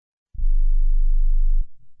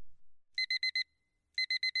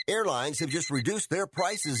Airlines have just reduced their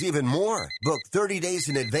prices even more. Book 30 days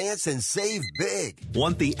in advance and save big.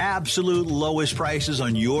 Want the absolute lowest prices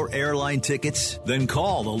on your airline tickets? Then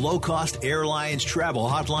call the Low Cost Airlines Travel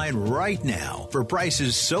Hotline right now for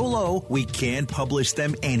prices so low we can't publish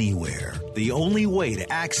them anywhere. The only way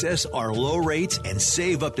to access our low rates and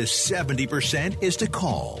save up to 70% is to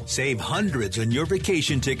call. Save hundreds on your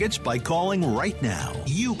vacation tickets by calling right now.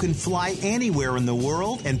 You can fly anywhere in the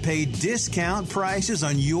world and pay discount prices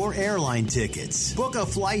on your airline tickets. Book a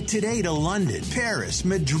flight today to London, Paris,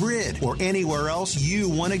 Madrid, or anywhere else you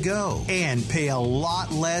want to go. And pay a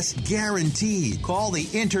lot less guaranteed. Call the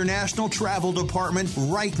International Travel Department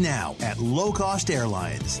right now at Low Cost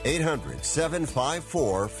Airlines.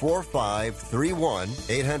 800-754-4531.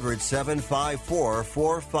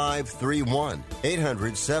 800-754-4531.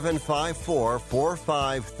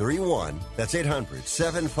 800-754-4531. That's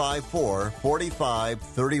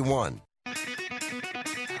 800-754-4531.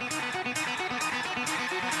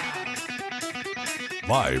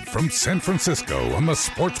 Live from San Francisco on the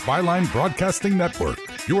Sports Byline Broadcasting Network,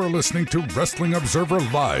 you are listening to Wrestling Observer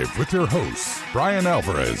Live with your hosts, Bryan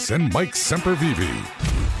Alvarez and Mike Sempervive.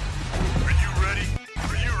 Are you ready?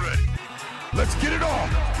 Are you ready? Let's get it on!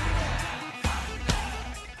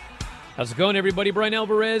 How's it going, everybody? Bryan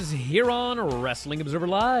Alvarez here on Wrestling Observer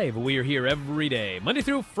Live. We are here every day, Monday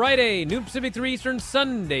through Friday, noon Pacific, 3 Eastern,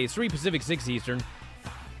 Sunday, 3 Pacific, 6 Eastern.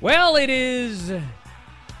 Well, it is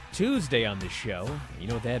Tuesday on this show. You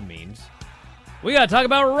know what that means. We got to talk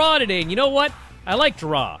about Raw today, and you know what? I liked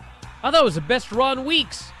Raw. I thought it was the best Raw in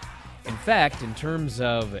weeks. In fact, in terms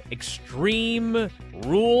of Extreme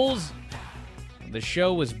Rules, the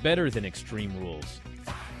show was better than Extreme Rules.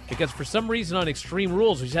 Because for some reason on Extreme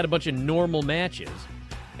Rules, we just had a bunch of normal matches.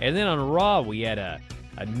 And then on Raw, we had a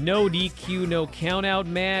no DQ, no countout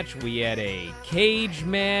match. We had a cage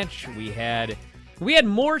match. We had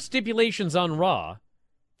more stipulations on Raw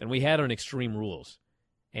than we had on Extreme Rules.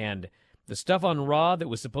 And the stuff on Raw that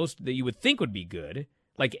you would think would be good,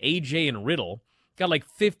 like AJ and Riddle, got like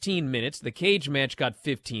 15 minutes. The cage match got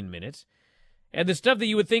 15 minutes. And the stuff that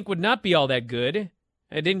you would think would not be all that good,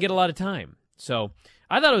 it didn't get a lot of time. So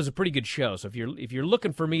I thought it was a pretty good show. So if you're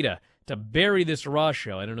looking for me to bury this Raw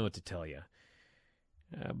show, I don't know what to tell you.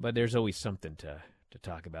 But there's always something to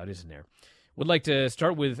talk about, isn't there? Would like to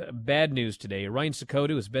start with bad news today. Ryan Sakota,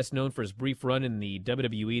 who is best known for his brief run in the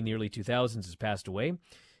WWE in the early 2000s, has passed away.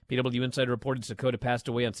 PW Insider reported Sakota passed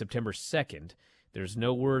away on September 2nd. There's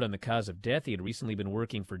no word on the cause of death. He had recently been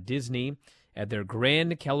working for Disney at their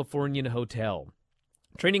Grand Californian Hotel.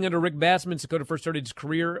 Training under Rick Bassman, Sakota first started his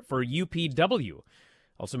career for UPW.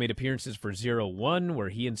 Also made appearances for 0-1, where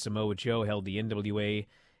he and Samoa Joe held the NWA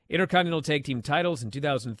Intercontinental Tag Team titles. In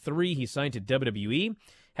 2003, he signed to WWE.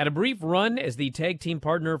 Had a brief run as the tag team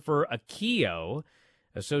partner for Akio,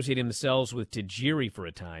 associating themselves with Tajiri for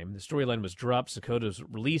a time. The storyline was dropped. Sakota was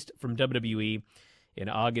released from WWE in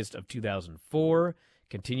August of 2004.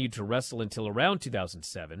 Continued to wrestle until around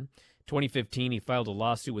 2007. 2015, he filed a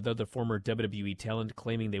lawsuit with other former WWE talent,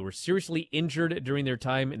 claiming they were seriously injured during their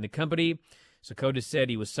time in the company. Sakota said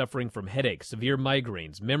he was suffering from headaches, severe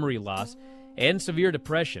migraines, memory loss, and severe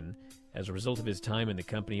depression. As a result of his time in the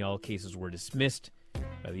company, all cases were dismissed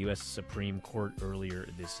by the U.S. Supreme Court earlier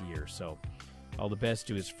this year. So, all the best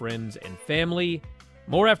to his friends and family.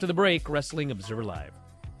 More after the break, Wrestling Observer Live.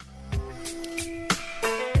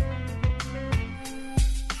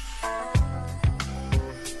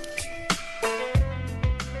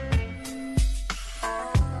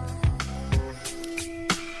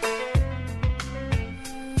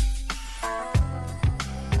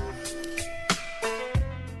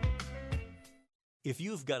 If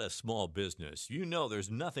you've got a small business, you know there's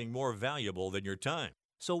nothing more valuable than your time.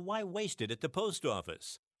 So why waste it at the post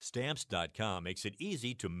office? Stamps.com makes it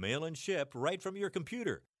easy to mail and ship right from your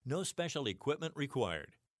computer. No special equipment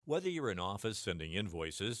required. Whether you're an office sending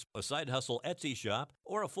invoices, a side hustle Etsy shop,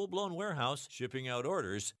 or a full-blown warehouse shipping out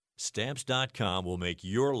orders, Stamps.com will make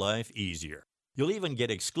your life easier. You'll even get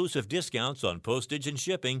exclusive discounts on postage and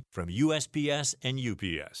shipping from USPS and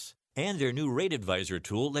UPS. And their new Rate Advisor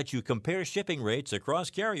tool lets you compare shipping rates across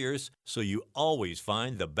carriers so you always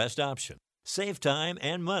find the best option. Save time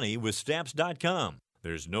and money with Stamps.com.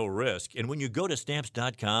 There's no risk, and when you go to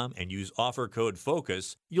Stamps.com and use offer code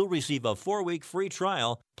FOCUS, you'll receive a 4-week free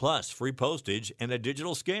trial plus free postage and a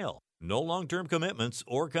digital scale. No long-term commitments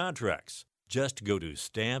or contracts. Just go to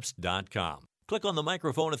Stamps.com. Click on the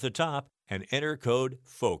microphone at the top and enter code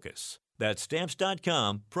FOCUS. That's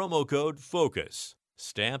Stamps.com, promo code FOCUS.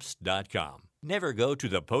 Stamps.com. Never go to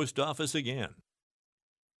the post office again.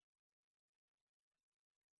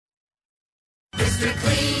 Mr.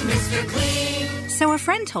 Clean, Mr. Clean. So a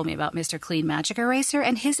friend told me about Mr. Clean Magic Eraser,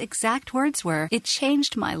 and his exact words were, "It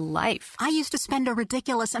changed my life." I used to spend a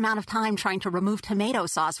ridiculous amount of time trying to remove tomato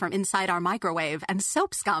sauce from inside our microwave and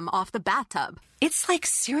soap scum off the bathtub. It's like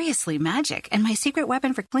seriously magic, and my secret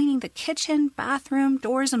weapon for cleaning the kitchen, bathroom,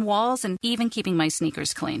 doors and walls, and even keeping my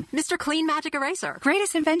sneakers clean. Mr. Clean Magic Eraser.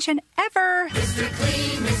 Greatest invention ever! Mr.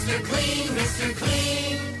 Clean, Mr. Clean, Mr.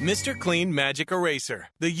 Clean. Mr. Clean Magic Eraser,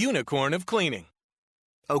 the unicorn of cleaning.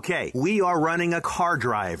 Okay, we are running a car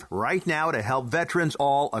drive right now to help veterans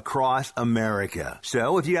all across America.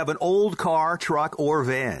 So if you have an old car, truck, or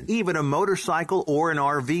van, even a motorcycle or an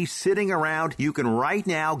RV sitting around, you can right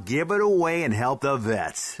now give it away and help the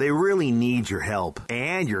vets. They really need your help.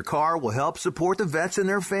 And your car will help support the vets and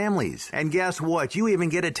their families. And guess what? You even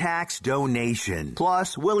get a tax donation.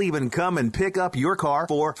 Plus, we'll even come and pick up your car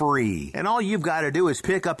for free. And all you've got to do is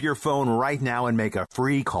pick up your phone right now and make a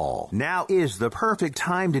free call. Now is the perfect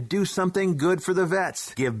time to do something good for the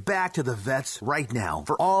vets. Give back to the vets right now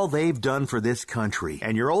for all they've done for this country.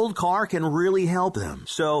 And your old car can really help them.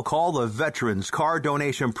 So call the Veterans Car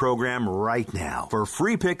Donation Program right now for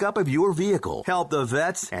free pickup of your vehicle. Help the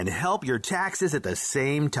vets and help your taxes at the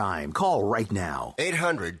same time. Call right now.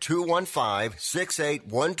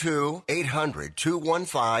 800-215-6812.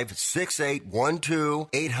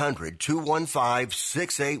 800-215-6812.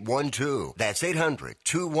 800-215-6812. That's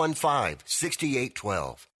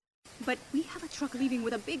 800-215-6812. But we have a truck leaving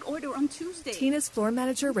with a big order on Tuesday. Tina's floor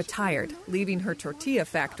manager retired, leaving her tortilla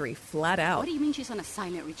factory flat out. What do you mean she's on a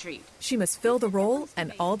silent retreat? She must fill the role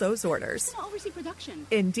and all those orders. I'll oversee production.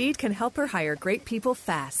 Indeed can help her hire great people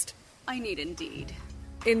fast. I need Indeed.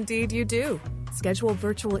 Indeed you do. Schedule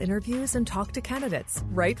virtual interviews and talk to candidates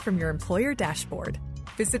right from your employer dashboard.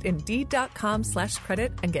 Visit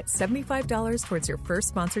Indeed.com/credit and get $75 towards your first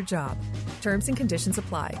sponsored job. Terms and conditions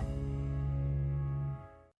apply.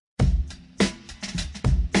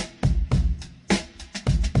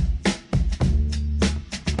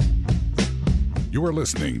 You are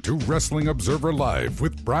listening to Wrestling Observer Live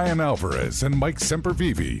with Bryan Alvarez and Mike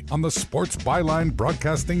Sempervive on the Sports Byline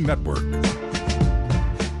Broadcasting Network.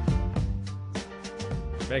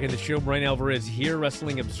 Back in the show, Bryan Alvarez here,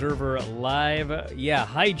 Wrestling Observer Live. Yeah,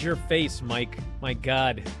 hide your face, Mike. My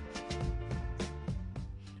God.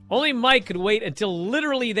 Only Mike could wait until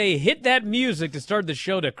literally they hit that music to start the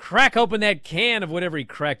show to crack open that can of whatever he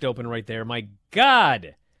cracked open right there. My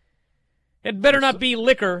God. It better not be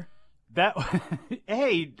liquor. That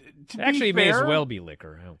hey, to actually, be it may fair, as well be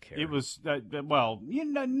liquor. I don't care. It was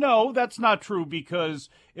no, that's not true, because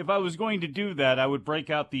if I was going to do that, I would break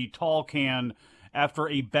out the tall can after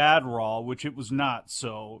a bad Raw, which it was not.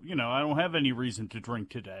 So I don't have any reason to drink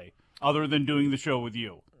today, other than doing the show with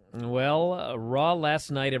you. Well, Raw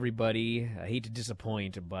last night, everybody. I hate to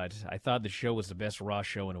disappoint, but I thought the show was the best Raw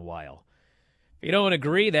show in a while. If you don't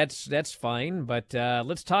agree, that's fine, but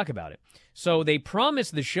let's talk about it. So they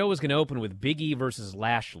promised the show was going to open with Big E versus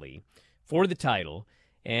Lashley for the title,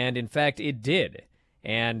 and in fact it did.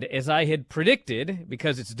 And as I had predicted,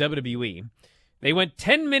 because it's WWE, they went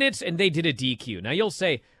 10 minutes and they did a DQ. Now you'll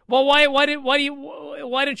say, well, why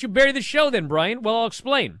don't you bury the show then, Bryan? Well, I'll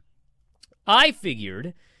explain. I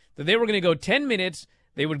figured that they were going to go 10 minutes,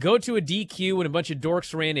 they would go to a DQ when a bunch of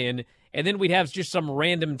dorks ran in, and then we'd have just some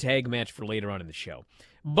random tag match for later on in the show.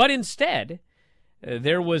 But instead,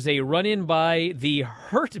 there was a run-in by the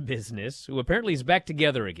Hurt Business, who apparently is back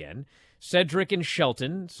together again. Cedric and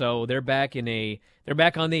Shelton, so they're back on the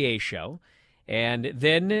A show. And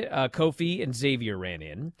then Kofi and Xavier ran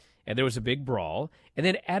in, and there was a big brawl. And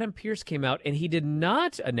then Adam Pearce came out, and he did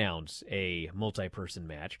not announce a multi-person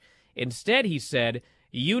match. Instead, he said,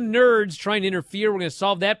 "You nerds trying to interfere, we're going to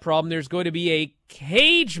solve that problem. There's going to be a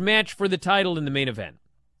cage match for the title in the main event."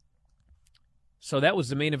 So that was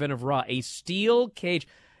the main event of Raw, a steel cage,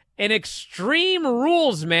 an Extreme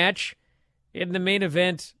Rules match in the main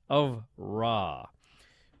event of Raw.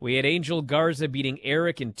 We had Angel Garza beating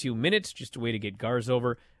Eric in 2 minutes, just a way to get Garza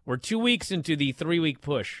over. We're 2 weeks into the 3-week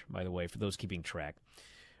push, by the way, for those keeping track.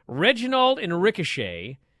 Reginald and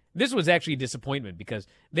Ricochet, this was actually a disappointment because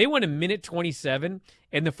they went a minute 27,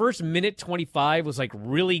 and the first minute 25 was like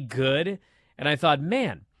really good. And I thought,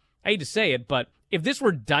 man, I hate to say it, but if this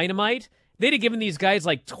were Dynamite, they'd have given these guys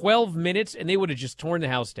like 12 minutes and they would have just torn the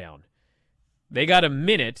house down. They got a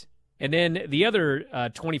minute, and then the other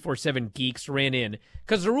 24/7 geeks ran in.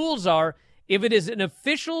 Because the rules are, if it is an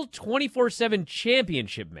official 24/7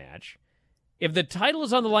 championship match, if the title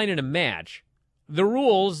is on the line in a match, the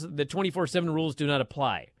rules, the 24/7 rules do not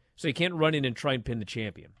apply. So you can't run in and try and pin the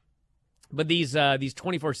champion. But these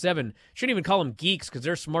 24/7, shouldn't even call them geeks because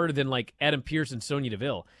they're smarter than like Adam Pearce and Sonya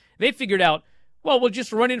Deville. They figured out, well, we'll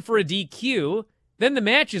just run in for a DQ. Then the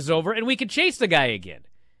match is over, and we can chase the guy again,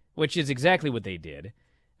 which is exactly what they did.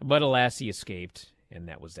 But alas, he escaped, and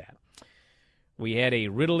that was that. We had a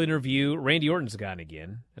Riddle interview. Randy Orton's gone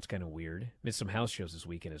again. That's kind of weird. Missed some house shows this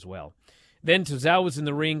weekend as well. Then Tozawa was in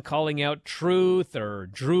the ring calling out Truth or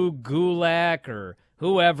Drew Gulak or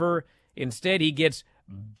whoever. Instead, he gets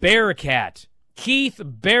Bearcat, Keith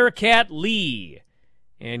Bearcat Lee.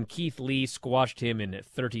 And Keith Lee squashed him in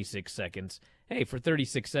 36 seconds. Hey, for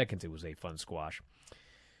 36 seconds, it was a fun squash.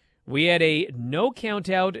 We had a no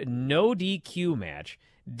count-out, no DQ match.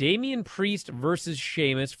 Damian Priest versus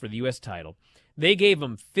Sheamus for the U.S. title. They gave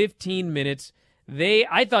him 15 minutes.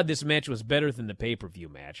 I thought this match was better than the pay-per-view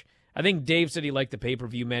match. I think Dave said he liked the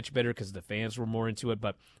pay-per-view match better because the fans were more into it,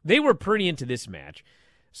 but they were pretty into this match.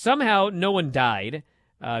 Somehow, no one died.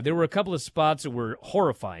 There were a couple of spots that were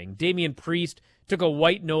horrifying. Damian Priest took a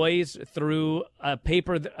white noise through a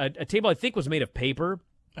table I think was made of paper.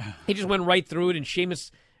 He just went right through it, and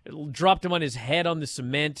Sheamus dropped him on his head on the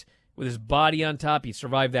cement with his body on top. He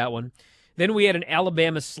survived that one. Then we had an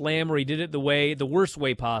Alabama slam where he did it the worst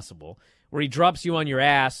way possible, where he drops you on your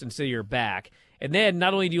ass instead of your back. And then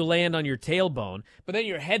not only do you land on your tailbone, but then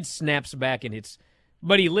your head snaps back and hits.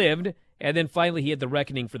 But he lived, and then finally he had the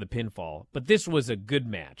reckoning for the pinfall. But this was a good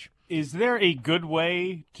match. Is there a good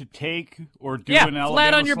way to take or do an Alabama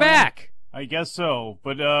flat on your slam? back. I guess so.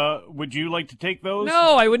 But would you like to take those?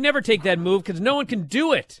 No, I would never take that move because no one can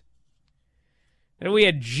do it. And we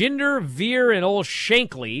had Jinder, Veer, and old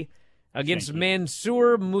Shankly against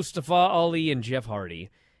Mansoor, Mustafa Ali, and Jeff Hardy.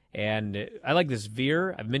 And I like this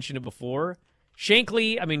Veer. I've mentioned it before.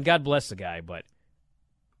 Shankly, I mean, God bless the guy, but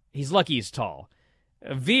he's lucky he's tall.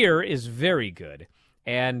 Veer is very good.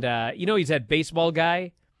 And, he's that baseball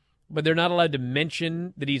guy, but they're not allowed to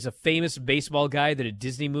mention that he's a famous baseball guy, that a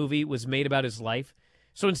Disney movie was made about his life.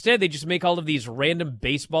 So instead, they just make all of these random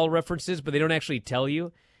baseball references, but they don't actually tell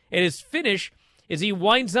you. And his finish is he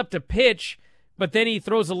winds up to pitch, but then he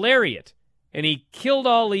throws a lariat. And he killed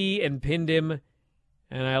Ali and pinned him,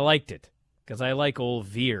 and I liked it, because I like old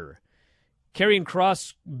Veer. Karrion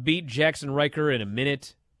Kross beat Jackson Riker in a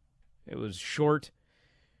minute. It was short.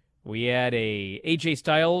 We had a AJ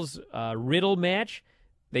Styles Riddle match.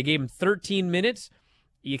 They gave him 13 minutes.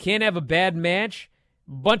 You can't have a bad match.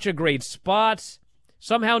 Bunch of great spots.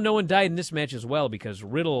 Somehow no one died in this match as well because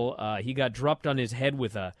Riddle, he got dropped on his head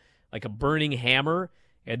with a burning hammer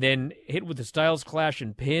and then hit with the Styles Clash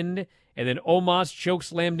and pinned. And then Omos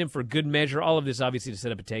chokeslammed him for good measure. All of this obviously to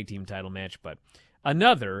set up a tag team title match, but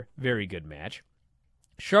another very good match.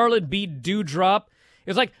 Charlotte beat Doudrop.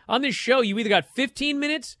 It's like on this show, you either got 15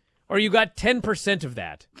 minutes or you got 10% of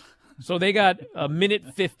that. So they got a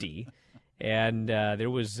minute 50, and there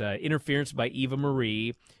was interference by Eva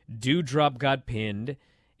Marie. Doudrop got pinned.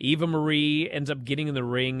 Eva Marie ends up getting in the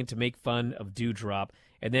ring to make fun of Doudrop,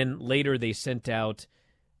 and then later they sent out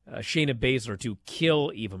Shayna Baszler to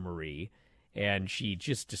kill Eva Marie, and she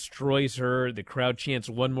just destroys her. The crowd chants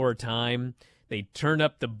one more time. They turn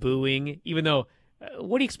up the booing, even though,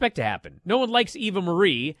 what do you expect to happen? No one likes Eva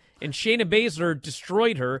Marie, and Shayna Baszler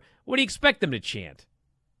destroyed her. What do you expect them to chant?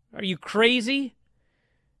 Are you crazy?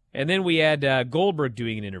 And then we had Goldberg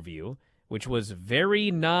doing an interview, which was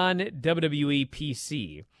very non-WWE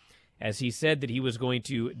PC, as he said that he was going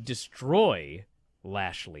to destroy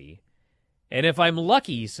Lashley. And if I'm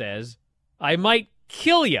lucky, he says, I might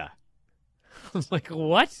kill ya. I was like,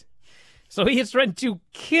 what? So he has threatened to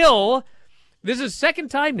kill. This is second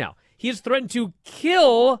time now. He has threatened to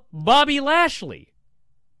kill Bobby Lashley.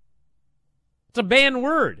 It's a banned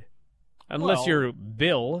word. Unless you're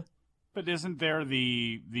Bill. But isn't there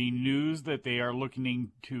the news that they are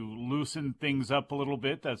looking to loosen things up a little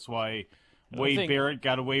bit? That's why Wade Barrett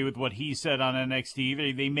got away with what he said on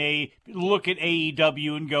NXT. They may look at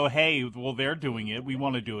AEW and go, hey, well, they're doing it. We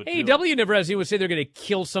want to do it too. AEW never has anyone say they're going to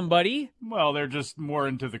kill somebody. Well, they're just more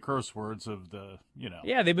into the curse words of the,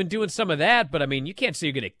 Yeah, they've been doing some of that, but I mean, you can't say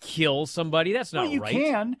you're going to kill somebody. That's not right. You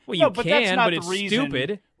can. Well, you but can, that's not but the it's reason.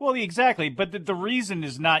 stupid. Well, exactly. But the reason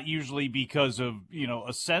is not usually because of,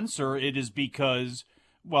 a censor. It is because,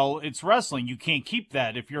 well, it's wrestling. You can't keep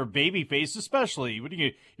that if you're a babyface, especially. What are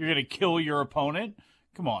you're going to kill your opponent?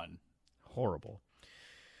 Come on. Horrible.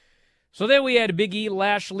 So then we had Big E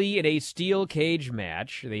Lashley in a steel cage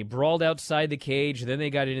match. They brawled outside the cage, then they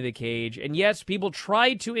got into the cage. And yes, people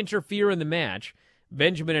tried to interfere in the match,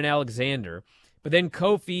 Benjamin and Alexander. But then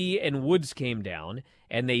Kofi and Woods came down,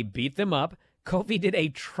 and they beat them up. Kofi did a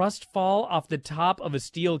trust fall off the top of a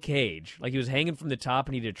steel cage. Like he was hanging from the top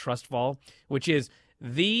and he did a trust fall, which is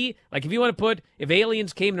if you want to if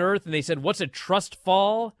aliens came to Earth and they said, what's a trust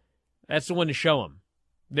fall? That's the one to show them.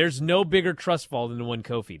 There's no bigger trust fall than the one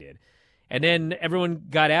Kofi did. And then everyone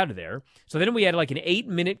got out of there. So then we had like an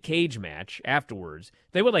 8-minute cage match afterwards.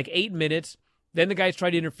 They went like 8 minutes. Then the guys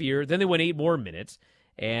tried to interfere. Then they went 8 more minutes.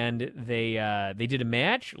 And they did a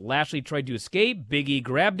match. Lashley tried to escape. Big E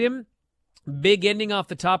grabbed him. Big ending off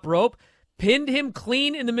the top rope. Pinned him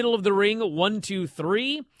clean in the middle of the ring. 1, 2,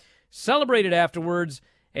 3. Celebrated afterwards.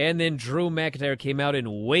 And then Drew McIntyre came out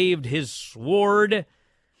and waved his sword.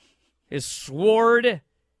 His sword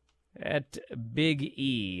at Big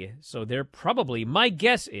E. So they're probably, my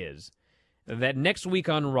guess is that next week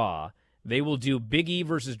on Raw, they will do Big E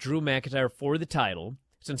versus Drew McIntyre for the title,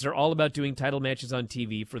 since they're all about doing title matches on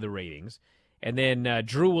TV for the ratings. And then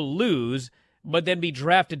Drew will lose, but then be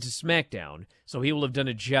drafted to SmackDown. So he will have done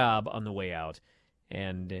a job on the way out.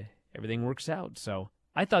 And everything works out. So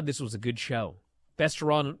I thought this was a good show. Best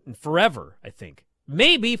Raw in forever, I think.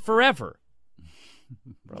 Maybe forever.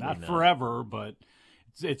 Not forever, but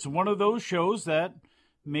it's one of those shows that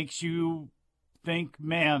makes you think,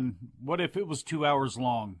 man, what if it was 2 hours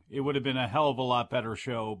long? It would have been a hell of a lot better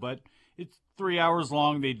show, but it's 3 hours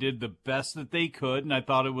long. They did the best that they could, and I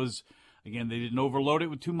thought it was, again, they didn't overload it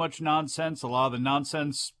with too much nonsense. A lot of the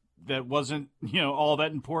nonsense that wasn't, all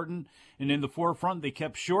that important, and in the forefront, they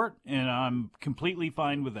kept short, and I'm completely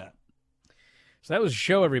fine with that. So that was a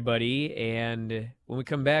show, everybody, and when we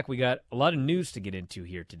come back, we got a lot of news to get into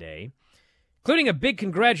here today, including a big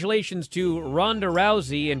congratulations to Ronda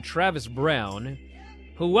Rousey and Travis Brown,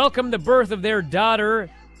 who welcomed the birth of their daughter,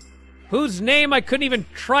 whose name I couldn't even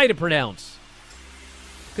try to pronounce.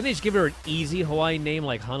 Couldn't they just give her an easy Hawaiian name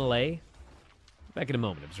like Hanalei? Back in a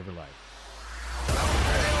moment, Observer Live.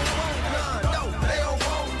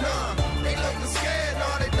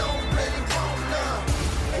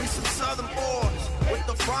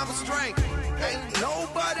 Promise strength. Ain't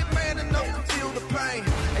nobody man enough to feel the pain.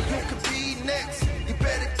 And you could be next. You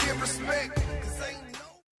better give respect.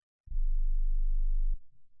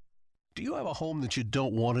 Do you have a home that you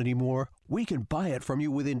don't want anymore? We can buy it from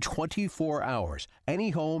you within 24 hours.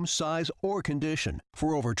 Any home, size, or condition.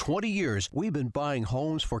 For over 20 years, we've been buying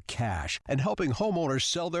homes for cash and helping homeowners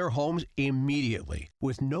sell their homes immediately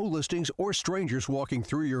with no listings or strangers walking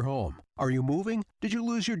through your home. Are you moving? Did you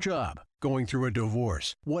lose your job? Going through a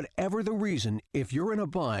divorce? Whatever the reason, if you're in a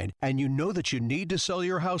bind and you know that you need to sell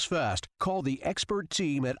your house fast, call the expert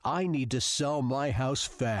team at I Need to Sell My House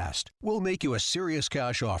Fast. We'll make you a serious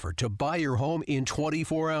cash offer to buy your home in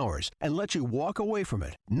 24 hours and let you walk away from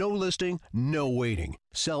it. No listing, no waiting.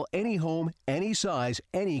 Sell any home, any size,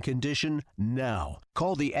 any condition, now.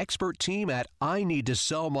 Call the expert team at I Need to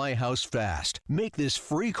Sell My House Fast. Make this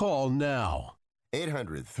free call now.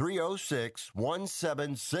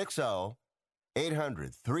 800-306-1760.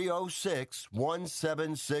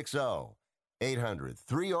 800-306-1760.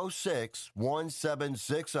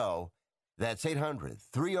 800-306-1760. That's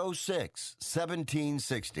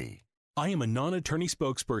 800-306-1760. I am a non-attorney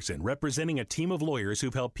spokesperson representing a team of lawyers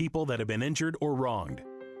who've helped people that have been injured or wronged.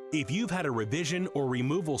 If you've had a revision or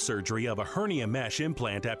removal surgery of a hernia mesh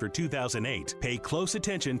implant after 2008, pay close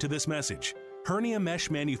attention to this message. Hernia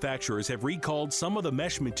mesh manufacturers have recalled some of the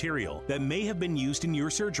mesh material that may have been used in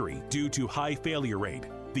your surgery due to high failure rate.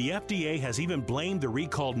 The FDA has even blamed the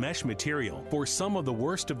recalled mesh material for some of the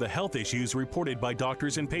worst of the health issues reported by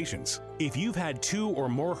doctors and patients. If you've had 2 or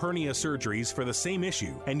more hernia surgeries for the same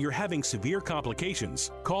issue and you're having severe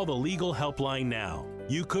complications, call the legal helpline now.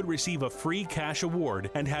 You could receive a free cash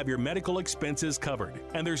award and have your medical expenses covered.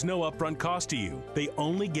 And there's no upfront cost to you. They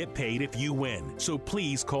only get paid if you win. So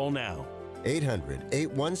please call now.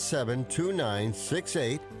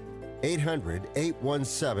 800-817-2968.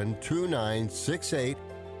 800-817-2968.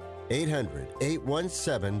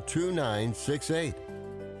 800-817-2968.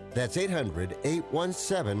 That's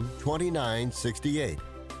 800-817-2968.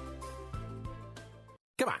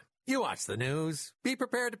 Come on, you watch the news. Be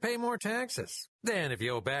prepared to pay more taxes. Then if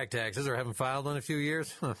you owe back taxes or haven't filed in a few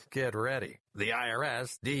years, get ready. The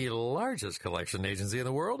IRS, the largest collection agency in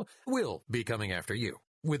the world, will be coming after you.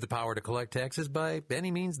 With the power to collect taxes by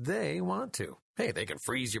any means they want to. Hey, they can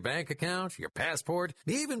freeze your bank account, your passport,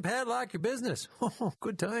 even padlock your business. Oh,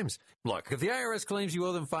 good times. Look, if the IRS claims you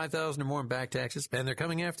owe them $5,000 or more in back taxes and they're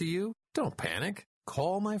coming after you, don't panic.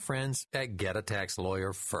 Call my friends at Get a Tax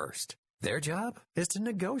Lawyer first. Their job is to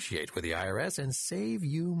negotiate with the IRS and save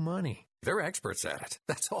you money. They're experts at it.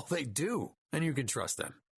 That's all they do. And you can trust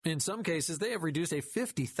them. In some cases, they have reduced a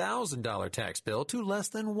 $50,000 tax bill to less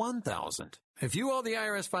than $1,000. If you owe the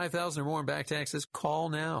IRS $5,000 or more in back taxes, call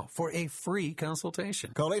now for a free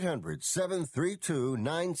consultation. Call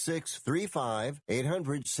 800-732-9635.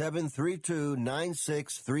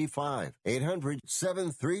 800-732-9635.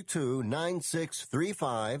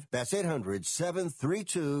 800-732-9635. That's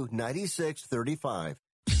 800-732-9635.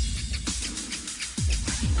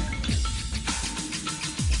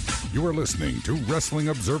 You are listening to Wrestling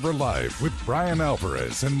Observer Live with Bryan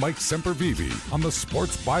Alvarez and Mike Sempervive on the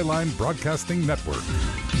Sports Byline Broadcasting Network.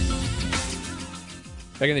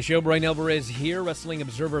 Back in the show, Bryan Alvarez here, Wrestling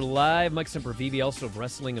Observer Live. Mike Sempervive, also of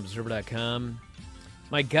WrestlingObserver.com.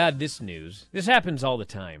 My God, this news. This happens all the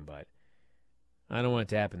time, but I don't want it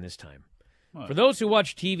to happen this time. What? For those who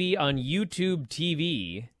watch TV on YouTube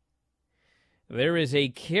TV, there is a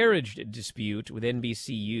carriage dispute with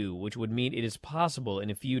NBCU, which would mean it is possible in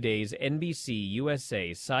a few days NBC,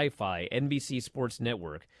 USA, Sci-Fi, NBC Sports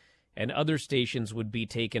Network, and other stations would be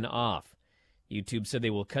taken off. YouTube said they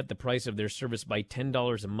will cut the price of their service by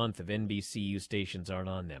 $10 a month if NBCU stations aren't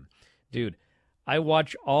on them. Dude, I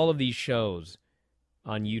watch all of these shows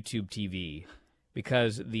on YouTube TV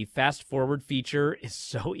because the fast-forward feature is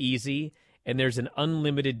so easy, and there's an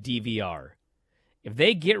unlimited DVR. If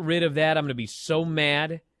they get rid of that, I'm going to be so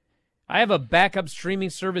mad. I have a backup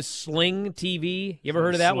streaming service, Sling TV. You ever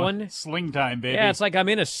heard of that one? Sling time, baby. Yeah, it's like I'm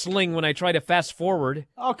in a sling when I try to fast forward.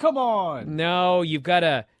 Oh, come on. No, you've got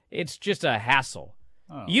to... It's just a hassle.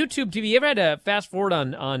 Oh. YouTube TV, you ever had to fast forward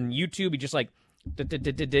on YouTube? You just like... and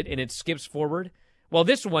it skips forward? Well,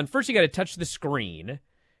 this one, first you got to touch the screen.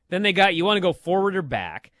 Then you want to go forward or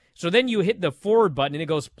back. So then you hit the forward button and it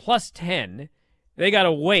goes plus 10. They got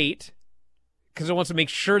to wait, because it wants to make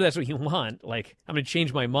sure that's what you want. Like, I'm going to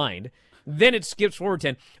change my mind. Then it skips forward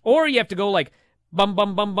 10. Or you have to go like, bum,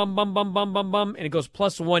 bum, bum, bum, bum, bum, bum, bum, bum, and it goes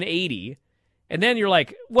plus 180. And then you're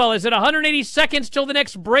like, well, is it 180 seconds till the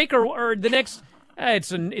next break or the next...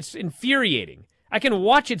 It's infuriating. I can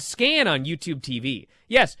watch it scan on YouTube TV.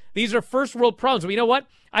 Yes, these are first world problems, but you know what?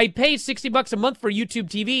 I pay $60 a month for YouTube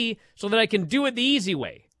TV so that I can do it the easy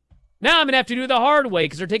way. Now I'm going to have to do it the hard way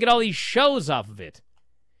because they're taking all these shows off of it.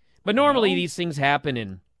 But normally these things happen,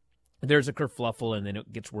 and there's a kerfluffle, and then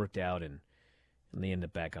it gets worked out, and they end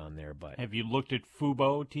up back on there. But have you looked at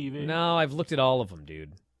Fubo TV? No, I've looked at all of them,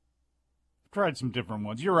 dude. Tried some different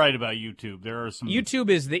ones. You're right about YouTube. There are some.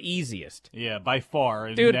 YouTube is the easiest. Yeah, by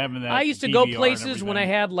far. Dude, having that I used to DVR go places when I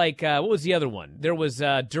had, like, what was the other one? There was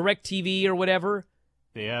DirecTV or whatever.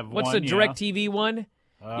 They have What's one, the DirecTV one?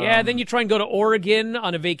 Yeah, then you try and go to Oregon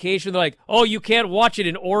on a vacation. They're like, oh, you can't watch it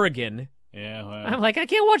in Oregon. Yeah, well. I'm like, I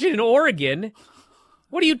can't watch it in Oregon.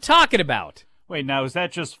 What are you talking about? Wait, now, is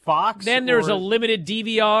that just Fox? Then there's a limited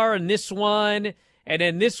DVR in this one. And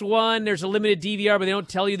then this one, there's a limited DVR, but they don't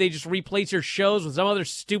tell you. They just replace your shows with some other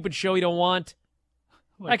stupid show you don't want.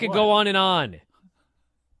 Like I could what? go on and on.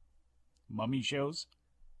 Mummy shows?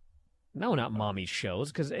 No, not mommy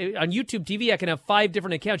shows. Because on YouTube TV, I can have 5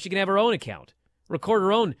 different accounts. She can have her own account. Record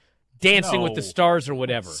her own Dancing with the Stars or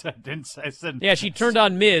whatever. I said, yeah, she turned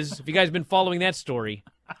on Miz, if you guys have been following that story.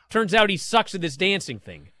 Turns out he sucks at this dancing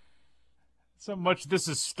thing. So much this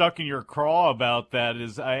is stuck in your craw about that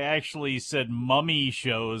is I actually said mummy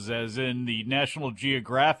shows as in the National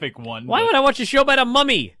Geographic one. Why would I watch a show about a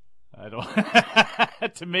mummy? I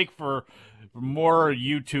don't... to make for more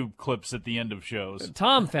YouTube clips at the end of shows.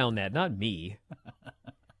 Tom found that, not me.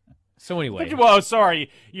 So anyway. Well, sorry.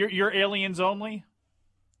 You're aliens only?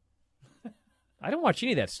 I don't watch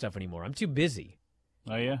any of that stuff anymore. I'm too busy.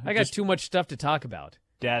 Oh, yeah? I got too much stuff to talk about.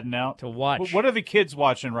 Dadding out? To watch. What are the kids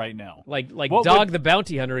watching right now? Like Dog the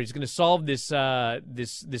Bounty Hunter is going to solve this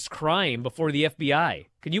this crime before the FBI.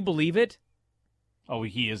 Can you believe it? Oh,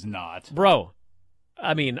 he is not. Bro,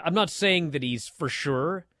 I mean, I'm not saying that he's for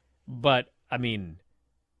sure, but, I mean,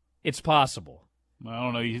 it's possible. I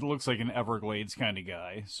don't know. He looks like an Everglades kind of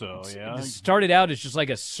guy, so yeah. It started out as just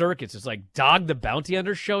like a circus. It's like Dog the Bounty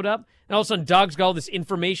Hunter showed up, and all of a sudden Dog's got all this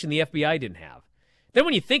information the FBI didn't have. Then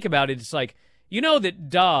when you think about it, it's like, you know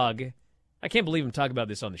that Dog, I can't believe I'm talking about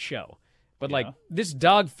this on the show, but like this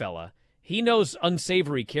Dog fella, he knows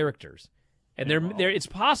unsavory characters. And it's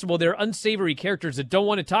possible they're unsavory characters that don't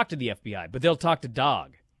want to talk to the FBI, but they'll talk to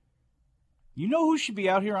Dog. You know who should be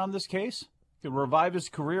out here on this case? To revive his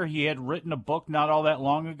career, he had written a book not all that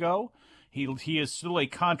long ago. He is still a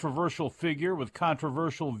controversial figure with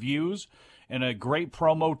controversial views and a great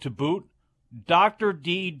promo to boot. Dr.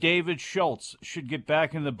 D. David Schultz should get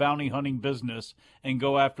back in the bounty hunting business and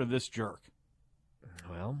go after this jerk.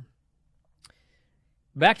 Well,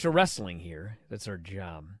 back to wrestling here. That's our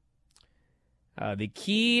job. The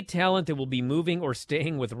key talent that will be moving or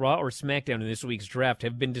staying with Raw or SmackDown in this week's draft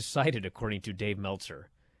have been decided, according to Dave Meltzer.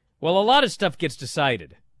 Well, a lot of stuff gets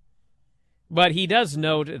decided. But he does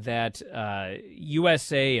note that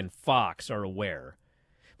USA and Fox are aware.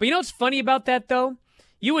 But you know what's funny about that, though?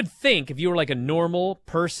 You would think if you were like a normal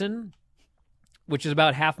person, which is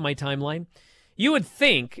about half my timeline, you would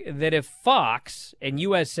think that if Fox and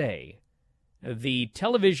USA, the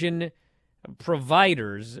television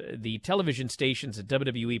providers, the television stations that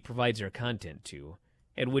WWE provides their content to,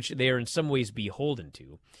 and which they are in some ways beholden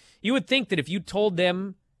to, you would think that if you told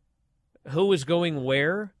them who was going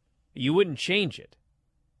where, you wouldn't change it.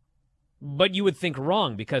 But you would think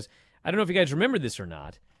wrong, because I don't know if you guys remember this or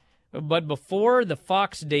not, but before the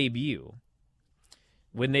Fox debut,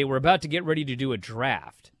 when they were about to get ready to do a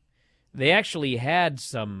draft, they actually had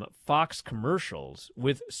some Fox commercials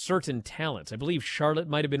with certain talents. I believe Charlotte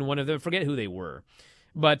might have been one of them. I forget who they were.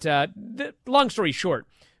 But long story short,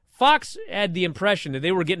 Fox had the impression that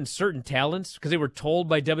they were getting certain talents because they were told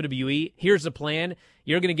by WWE, here's the plan.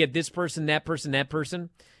 You're going to get this person, that person, that person.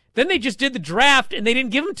 Then they just did the draft and they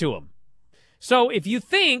didn't give them to them. So if you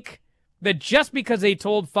think that just because they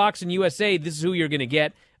told Fox and USA this is who you're going to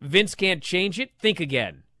get, Vince can't change it, think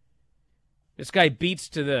again. This guy beats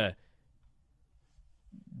to the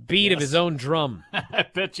beat of his own drum. I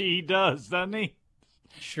bet you he does, doesn't he?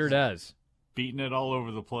 Sure does. Beating it all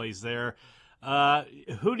over the place there.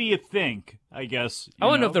 Who do you think, I guess? I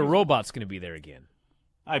want to know if the robot's going to be there again.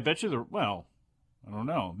 I bet you well, I don't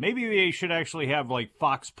know. Maybe they should actually have, like,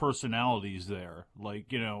 Fox personalities there.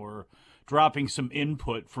 Like, or dropping some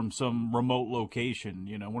input from some remote location.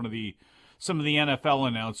 Some of the NFL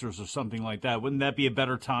announcers or something like that. Wouldn't that be a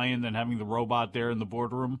better tie-in than having the robot there in the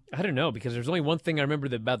boardroom? I don't know, because there's only one thing I remember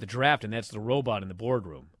about the draft, and that's the robot in the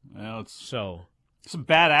boardroom. Well, it's some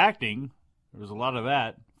bad acting. There's a lot of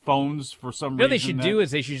that. Phones for some reason. What they should do is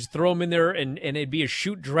they should just throw them in there, and it'd be a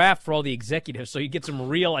shoot draft for all the executives, so you get some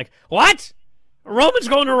real, like, what? Roman's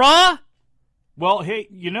going to Raw? Well, hey,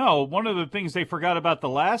 one of the things they forgot about the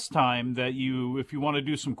last time that if you want to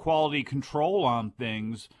do some quality control on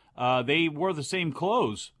things, they wore the same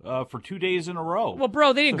clothes for 2 days in a row. Well,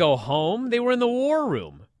 bro, they didn't go home. They were in the war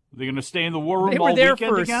room. They're going to stay in the war room all weekend again? They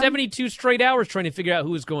were there for 72 straight hours trying to figure out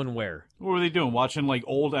who was going where. What were they doing, watching, like,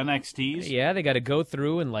 old NXTs? Yeah, they got to go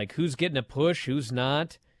through and, like, who's getting a push, who's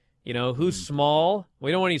not. Who's small.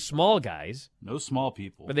 We don't want any small guys. No small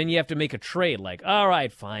people. But then you have to make a trade, like, all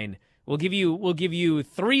right, fine. We'll give you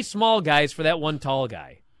 3 small guys for that one tall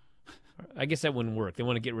guy. I guess that wouldn't work. They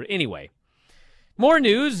want to get rid. Anyway, more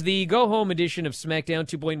news. The go-home edition of SmackDown,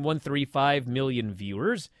 2.135 million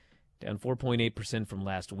viewers, down 4.8% from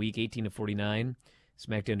last week, 18 to 49.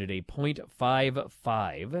 SmackDown today,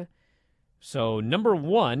 0.55. So number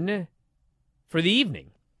 1 for the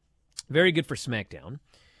evening. Very good for SmackDown.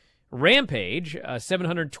 Rampage,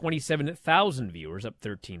 727,000 viewers, up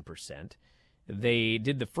 13%. They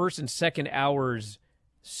did the first and second hours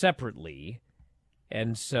separately,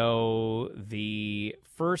 and so the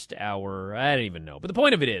first hour, I don't even know. But the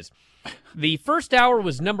point of it is, the first hour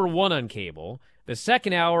was number 1 on cable. The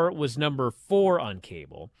second hour was number 4 on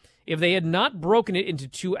cable. If they had not broken it into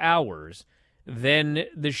 2 hours, then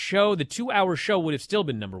the 2-hour show would have still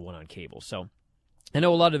been number 1 on cable. So I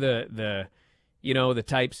know a lot of the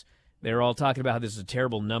types, they're all talking about how this is a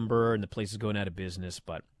terrible number and the place is going out of business,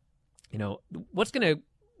 but what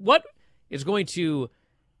is going to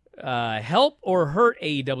help or hurt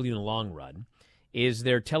AEW in the long run is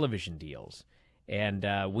their television deals. And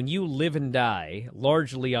when you live and die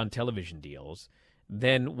largely on television deals,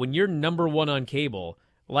 then when you're number 1 on cable,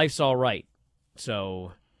 life's all right.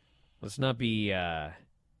 So let's not make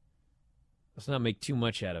too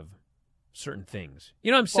much out of certain things.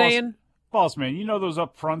 You know what I'm saying? Boss man, those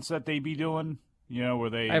upfronts that they be doing?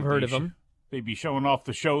 Where I've heard of them. They'd be showing off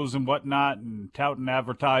the shows and whatnot and touting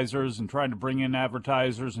advertisers and trying to bring in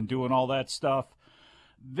advertisers and doing all that stuff.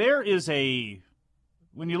 There is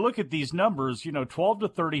when you look at these numbers, 12 to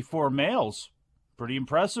 34 males, pretty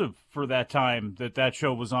impressive for that time that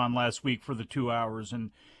show was on last week for the 2 hours.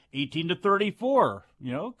 And 18 to 34,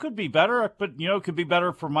 could be better, but, could be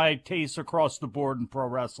better for my taste across the board in pro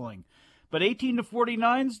wrestling. But 18 to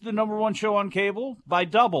 49 is the number 1 show on cable by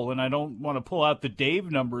double. And I don't want to pull out the Dave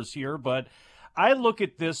numbers here, but I look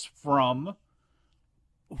at this from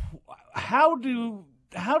how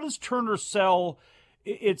does Turner sell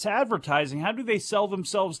its advertising? How do they sell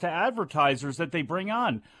themselves to advertisers that they bring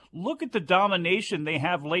on? Look at the domination they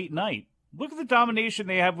have late night. Look at the domination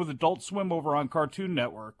they have with Adult Swim over on Cartoon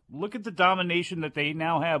Network. Look at the domination that they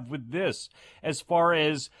now have with this as far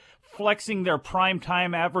as flexing their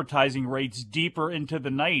primetime advertising rates deeper into the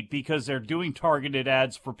night because they're doing targeted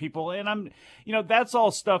ads for people. And that's all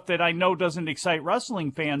stuff that I know doesn't excite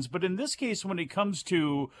wrestling fans. But in this case, when it comes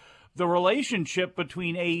to the relationship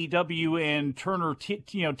between AEW and Turner,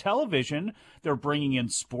 television, they're bringing in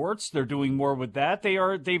sports. They're doing more with that.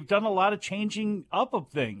 They've done a lot of changing up of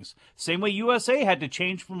things. Same way USA had to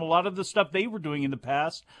change from a lot of the stuff they were doing in the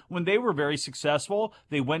past when they were very successful.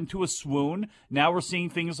 They went into a swoon. Now we're seeing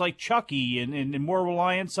things like Chucky and more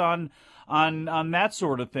reliance on that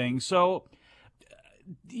sort of thing. So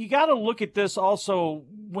you got to look at this also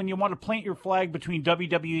when you want to plant your flag between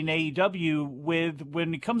WWE and AEW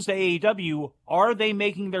when it comes to AEW, are they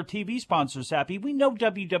making their TV sponsors happy? We know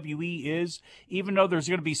WWE is, even though there's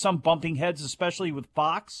going to be some bumping heads, especially with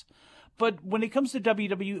Fox. But when it comes to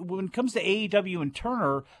when it comes to AEW and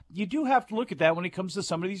Turner, you do have to look at that when it comes to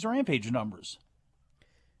some of these Rampage numbers.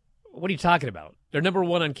 What are you talking about? They're number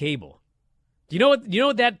one on cable. Do you know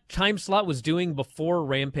what that time slot was doing before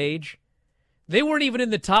Rampage? They weren't even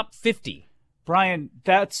in the top 50. Brian,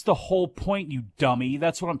 that's the whole point, you dummy.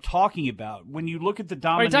 That's what I'm talking about. When you look at the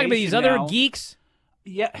domination, are you talking about these other geeks?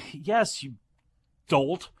 Yeah, yes, you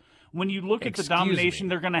dolt. When you look at the domination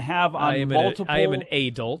they're going to have on multiple... I am an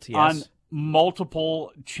adult, yes. On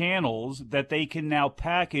multiple channels that they can now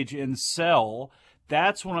package and sell.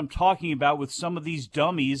 That's what I'm talking about with some of these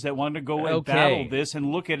dummies that want to go and battle this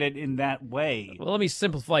and look at it in that way. Well, let me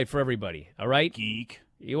simplify it for everybody, all right? Geek.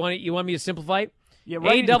 You want me to simplify it? Yeah,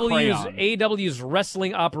 AEW's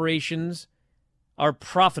wrestling operations are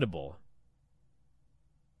profitable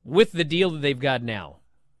with the deal that they've got now.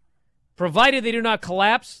 Provided they do not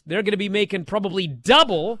collapse, they're going to be making probably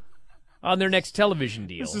double on their next television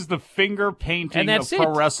deal. This is the finger painting of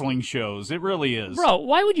pro wrestling shows. It really is. Bro,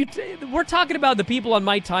 why would you... we're talking about the people on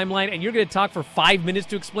my timeline, and you're going to talk for 5 minutes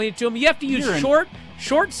to explain it to them? You have to use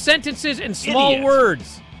short sentences and small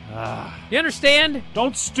words. You understand?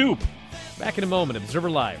 Don't stoop. Back in a moment. Observer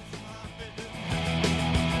Live.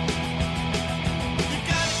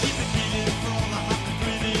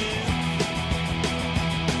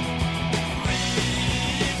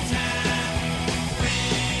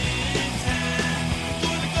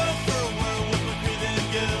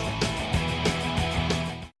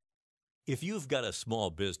 If you've got a small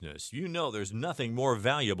business, you know there's nothing more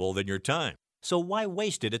valuable than your time. So why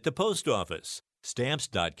waste it at the post office?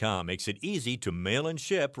 Stamps.com makes it easy to mail and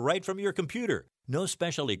ship right from your computer. No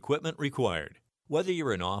special equipment required. Whether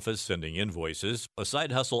you're an office sending invoices, a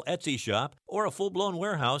side hustle Etsy shop, or a full-blown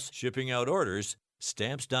warehouse shipping out orders,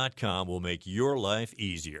 Stamps.com will make your life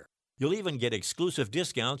easier. You'll even get exclusive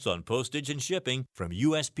discounts on postage and shipping from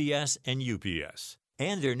USPS and UPS.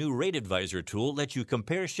 And their new Rate Advisor tool lets you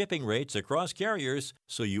compare shipping rates across carriers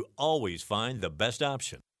so you always find the best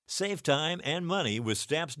option. Save time and money with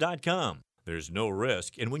Stamps.com. There's no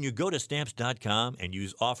risk, and when you go to Stamps.com and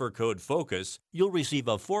use offer code FOCUS, you'll receive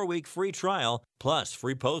a 4-week free trial plus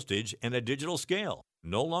free postage and a digital scale.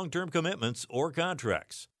 No long-term commitments or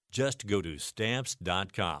contracts. Just go to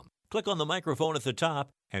Stamps.com. Click on the microphone at the top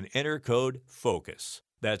and enter code FOCUS.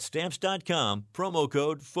 That's Stamps.com, promo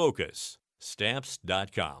code FOCUS.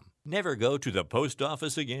 Stamps.com. Never go to the post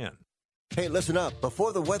office again. Hey, listen up.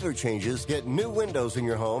 Before the weather changes, get new windows in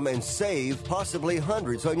your home and save possibly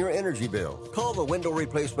hundreds on your energy bill. Call the Window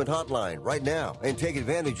Replacement Hotline right now and take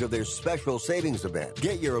advantage of their special savings event.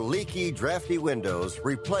 Get your leaky, drafty windows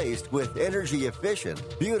replaced with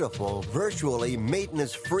energy-efficient, beautiful, virtually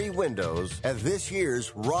maintenance-free windows at this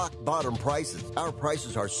year's rock-bottom prices. Our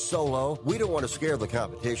prices are so low, we don't want to scare the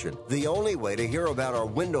competition. The only way to hear about our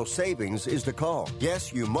window savings is to call.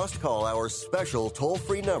 Yes, you must call our special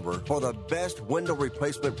toll-free number for the best window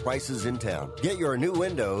replacement prices in town. Get your new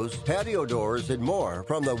windows, patio doors, and more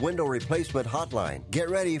from the Window Replacement Hotline.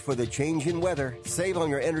 Get ready for the change in weather. Save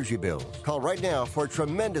on your energy bills. Call right now for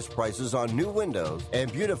tremendous prices on new windows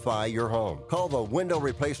and beautify your home. Call the Window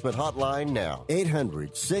Replacement Hotline now.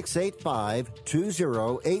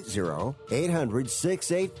 800-685-2080.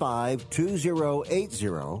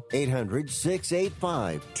 800-685-2080.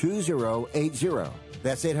 800-685-2080.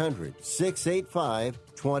 That's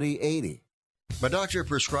 800-685-2080. My doctor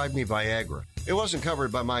prescribed me Viagra. It wasn't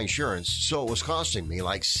covered by my insurance, so it was costing me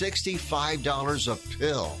like $65 a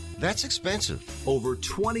pill. That's expensive. Over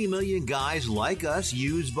 20 million guys like us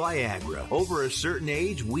use Viagra. Over a certain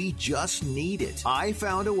age, we just need it. I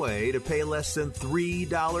found a way to pay less than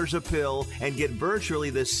 $3 a pill and get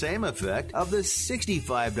virtually the same effect of the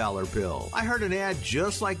 $65 pill. I heard an ad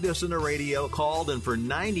just like this on the radio, called, and for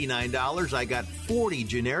 $99, I got 40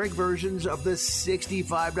 generic versions of the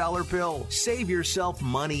 $65 pill. Save yourself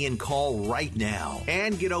money and call right right now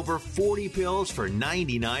and get over 40 pills for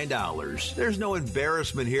 $99. There's no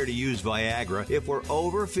embarrassment here to use Viagra. If we're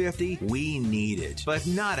over 50, we need it, but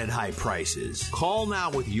not at high prices. Call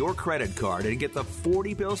now with your credit card and get the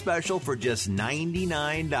 40 pill special for just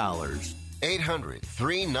 $99.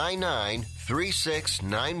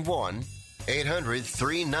 800-399-3691.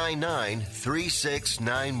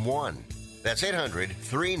 800-399-3691. That's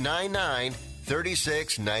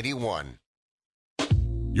 800-399-3691.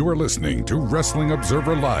 You are listening to Wrestling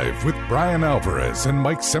Observer Live with Bryan Alvarez and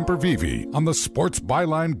Mike Sempervive on the Sports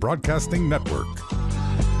Byline Broadcasting Network.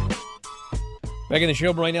 Back in the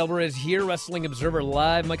show, Bryan Alvarez here, Wrestling Observer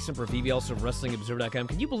Live. Mike Sempervive, also of WrestlingObserver.com.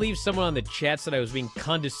 Can you believe someone on the chat said I was being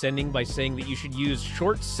condescending by saying that you should use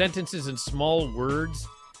short sentences and small words?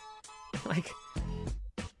 Like,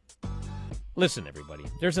 listen, everybody.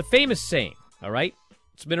 There's a famous saying, all right?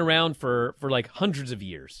 It's been around for like hundreds of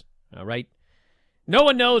years, all right? No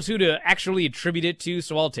one knows who to actually attribute it to,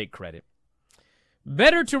 so I'll take credit.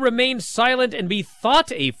 Better to remain silent and be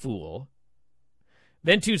thought a fool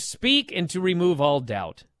than to speak and to remove all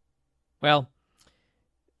doubt. Well,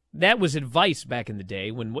 that was advice back in the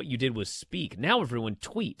day when what you did was speak. Now everyone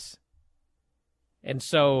tweets. And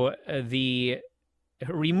so the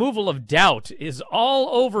removal of doubt is all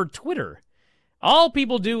over Twitter. All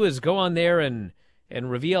people do is go on there and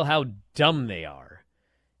reveal how dumb they are.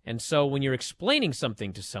 And so when you're explaining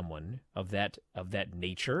something to someone of that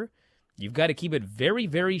nature, you've got to keep it very,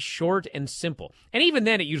 very short and simple. And even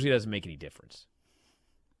then, it usually doesn't make any difference.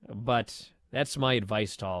 But that's my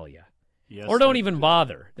advice to all of you. Yes, or don't even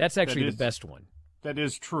bother. That's actually the best one. That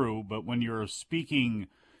is true, but when you're speaking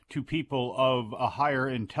to people of a higher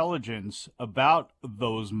intelligence about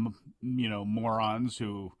those, morons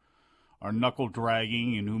who are knuckle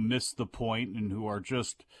dragging and who miss the point and who are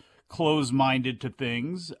just close-minded to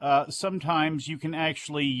things, sometimes you can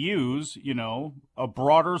actually use, a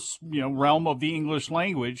broader, realm of the English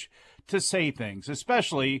language to say things,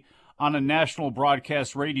 especially on a national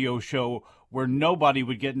broadcast radio show where nobody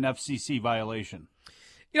would get an FCC violation.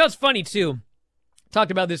 It's funny, too.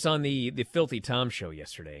 Talked about this on the Filthy Tom show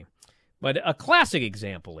yesterday. But a classic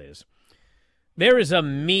example is, there is a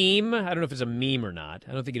meme. I don't know if it's a meme or not.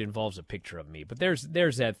 I don't think it involves a picture of me. But there's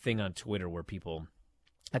that thing on Twitter where people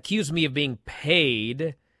accuse me of being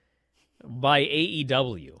paid by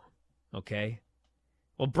AEW. Okay?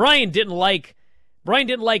 Well, Bryan didn't like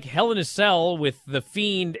Hell in a Cell with The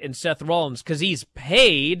Fiend and Seth Rollins because he's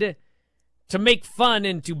paid to make fun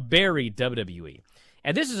and to bury WWE.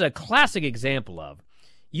 And this is a classic example of,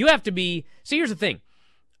 you have to be, see, here's the thing.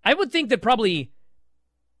 I would think that probably,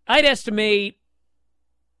 I'd estimate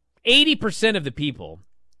 80% of the people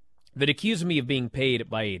that accuse me of being paid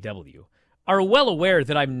by AEW are well aware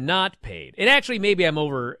that I'm not paid. And actually, maybe I'm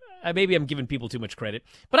giving people too much credit,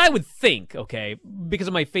 but I would think, okay, because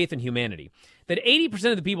of my faith in humanity, that 80%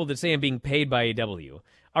 of the people that say I'm being paid by AEW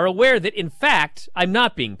are aware that, in fact, I'm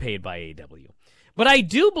not being paid by AEW. But I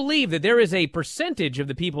do believe that there is a percentage of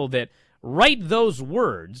the people that write those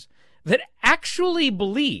words that actually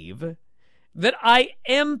believe that I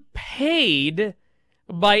am paid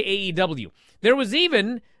by AEW. There was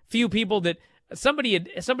even few people that somebody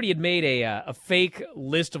had made a fake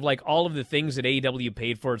list of like all of the things that AEW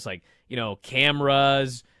paid for. It's like,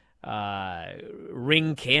 cameras,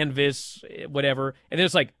 ring canvas, whatever. And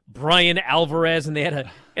there's like Bryan Alvarez, and they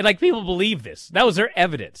had and like people believe this. That was their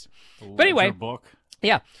evidence. But anyway, book.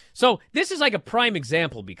 Yeah. So this is like a prime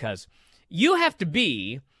example because you have to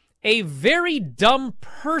be a very dumb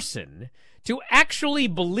person to actually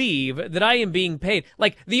believe that I am being paid.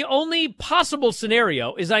 Like, the only possible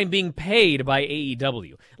scenario is I'm being paid by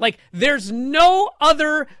AEW. Like, there's no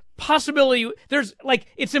other possibility.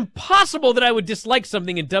 It's impossible that I would dislike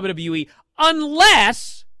something in WWE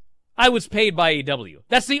unless I was paid by AEW.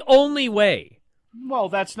 That's the only way. Well,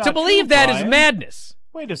 that's not to believe true, that Bryan. is madness.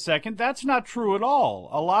 Wait a second. That's not true at all.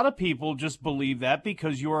 A lot of people just believe that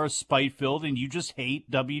because you are spite-filled and you just hate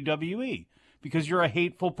WWE. Because you're a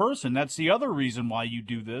hateful person. That's the other reason why you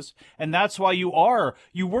do this. And that's why you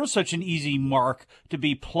were such an easy mark to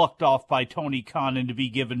be plucked off by Tony Khan and to be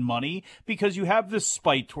given money. Because you have this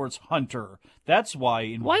spite towards Hunter. That's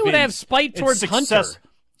why. Why would I have spite towards Hunter?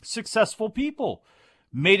 Successful people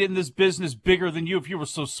made it in this business bigger than you. If you were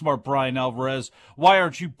so smart, Bryan Alvarez, why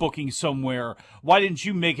aren't you booking somewhere? Why didn't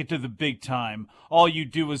you make it to the big time? All you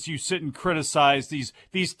do is you sit and criticize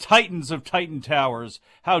these titans of Titan Towers.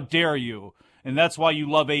 How dare you? And that's why you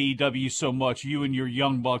love AEW so much, you and your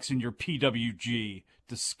Young Bucks and your PWG.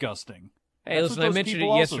 Disgusting. Hey, listen, I mentioned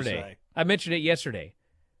it yesterday.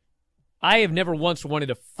 I have never once wanted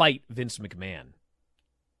to fight Vince McMahon.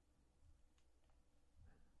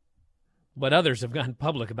 but others have gone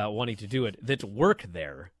public about wanting to do it that work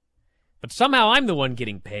there. But somehow I'm the one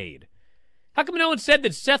getting paid. How come no one said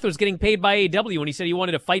that Seth was getting paid by AEW when he said he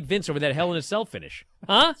wanted to fight Vince over that Hell in a Cell finish?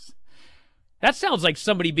 Huh? That sounds like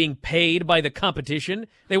somebody being paid by the competition.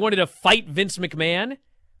 They wanted to fight Vince McMahon.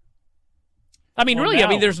 I mean,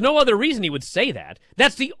 really, there's no other reason he would say that.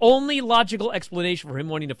 That's the only logical explanation for him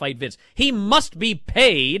wanting to fight Vince. He must be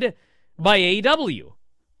paid by AEW.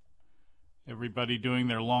 Everybody doing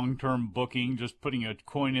their long-term booking, just putting a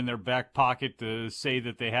coin in their back pocket to say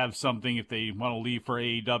that they have something if they want to leave for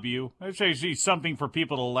AEW. It's actually something for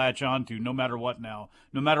people to latch onto no matter what now.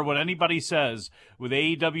 No matter what anybody says, with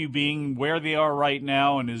AEW being where they are right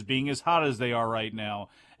now and as being as hot as they are right now,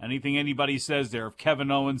 anything anybody says there, if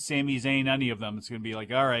Kevin Owens, Sami Zayn, any of them, it's going to be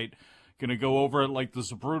like, all right, going to go over it like the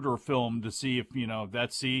Zapruder film to see if,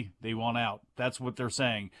 they want out. That's what they're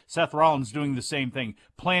saying. Seth Rollins doing the same thing,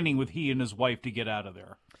 planning with he and his wife to get out of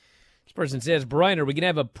there. This person says, Bryan, are we going to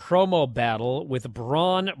have a promo battle with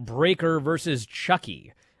Braun Breaker versus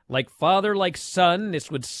Chucky? Like father, like son,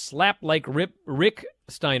 this would slap like Rick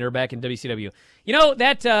Steiner back in WCW. You know,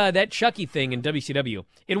 that Chucky thing in WCW,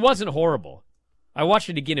 it wasn't horrible. I watched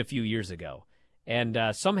it again a few years ago, and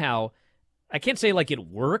somehow, I can't say like it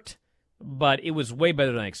worked, but it was way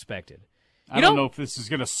better than I expected. I don't know if this is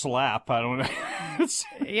going to slap. I don't know.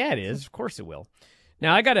 Yeah, it is. Of course it will.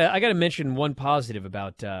 Now, I gotta mention one positive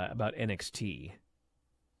about NXT.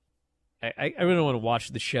 I really don't want to watch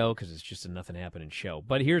the show because it's just a nothing happening show.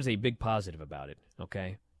 But here's a big positive about it,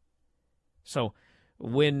 okay? So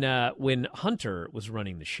when Hunter was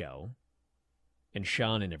running the show, and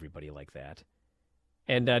Sean and everybody like that,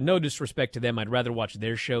 and no disrespect to them, I'd rather watch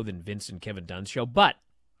their show than Vince and Kevin Dunn's show, but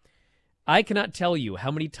I cannot tell you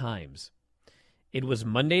how many times it was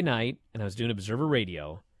Monday night, and I was doing Observer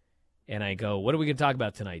Radio, and I go, what are we going to talk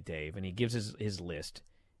about tonight, Dave? And he gives his list.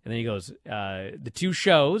 And then he goes, the two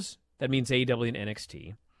shows, that means AEW and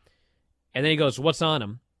NXT. And then he goes, what's on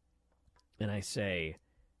them? And I say,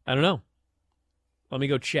 I don't know. Let me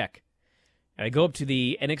go check. And I go up to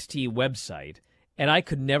the NXT website, and I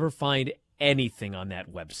could never find anything on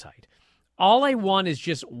that website. All I want is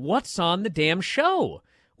just what's on the damn show.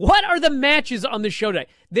 What are the matches on the show tonight?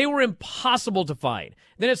 They were impossible to find.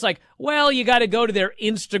 Then it's like, well, you got to go to their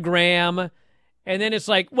Instagram. And then it's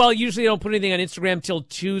like, well, usually they don't put anything on Instagram till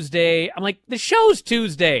Tuesday. I'm like, the show's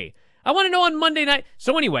Tuesday. I want to know on Monday night.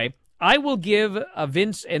 So anyway, I will give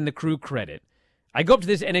Vince and the crew credit. I go up to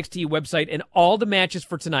this NXT website, and all the matches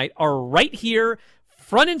for tonight are right here,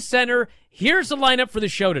 front and center. Here's the lineup for the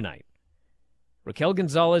show tonight. Raquel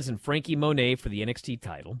Gonzalez and Frankie Monet for the NXT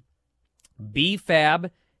title. B-Fab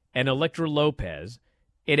and Elektra Lopez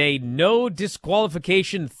in a no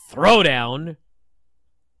disqualification throwdown.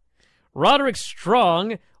 Roderick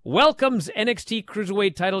Strong welcomes NXT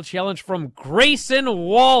Cruiserweight title challenge from Grayson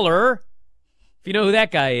Waller. If you know who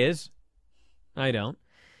that guy is. I don't.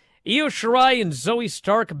 Io Shirai and Zoe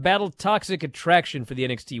Stark battle Toxic Attraction for the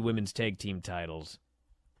NXT Women's Tag Team titles.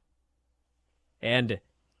 And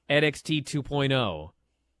NXT 2.0.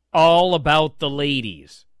 All about the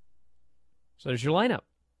ladies. So there's your lineup.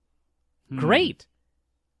 Great.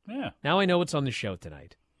 Yeah. Now I know what's on the show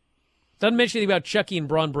tonight. Doesn't mention anything about Chucky and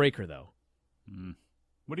Braun Breaker, though.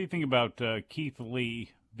 What do you think about Keith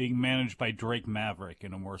Lee being managed by Drake Maverick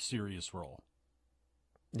in a more serious role?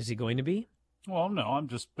 Is he going to be? Well, no, I'm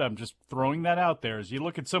just throwing that out there. As you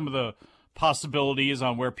look at some of the possibilities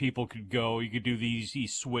on where people could go, you could do the easy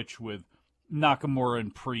switch with Nakamura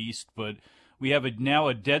and Priest, but we have now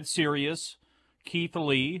a dead serious Keith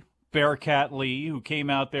Lee, Bearcat Lee, who came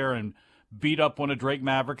out there and beat up one of Drake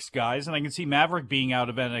Maverick's guys, and I can see Maverick being out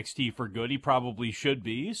of NXT for good. He probably should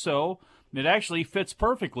be, so it actually fits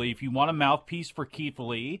perfectly. If you want a mouthpiece for Keith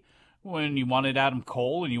Lee, when you wanted Adam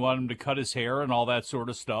Cole and you want him to cut his hair and all that sort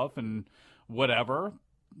of stuff and whatever,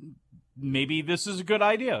 maybe this is a good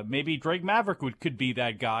idea. Maybe Drake Maverick could be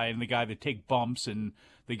that guy, and the guy that take bumps and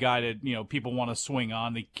the guy that people want to swing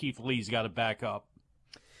on. The Keith Lee's got to back up.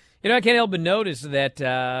 I can't help but notice that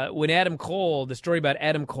when Adam Cole, the story about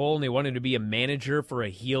Adam Cole, and they wanted to be a manager for a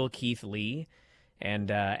heel Keith Lee,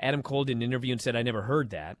 and Adam Cole did an interview and said, I never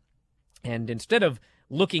heard that. And instead of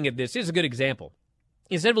looking at this, here's a good example.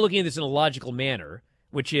 Instead of looking at this in a logical manner,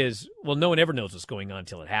 which is, well, no one ever knows what's going on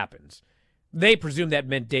until it happens, they presume that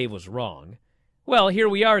meant Dave was wrong. Well, here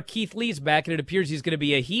we are, Keith Lee's back, and it appears he's going to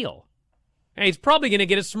be a heel. And he's probably going to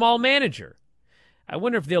get a small manager. I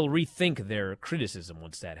wonder if they'll rethink their criticism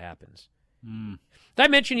once that happens. Did I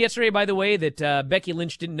mention yesterday, by the way, that Becky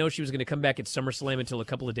Lynch didn't know she was going to come back at SummerSlam until a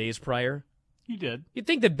couple of days prior? You did. You'd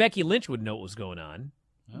think that Becky Lynch would know what was going on,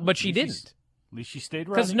 but she didn't. At least she stayed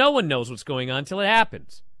ready. Because no one knows what's going on until it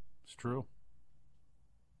happens. It's true.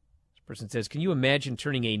 This person says, can you imagine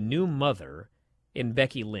turning a new mother in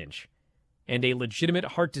Becky Lynch and a legitimate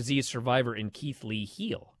heart disease survivor in Keith Lee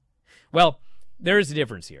heel? Well, there is a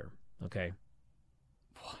difference here, okay?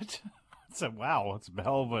 What? Wow, it's a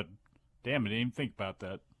hell of a... Damn, I didn't even think about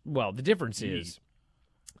that. Well, the difference is,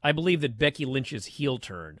 I believe that Becky Lynch's heel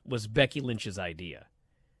turn was Becky Lynch's idea.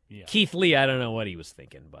 Yeah. Keith Lee, I don't know what he was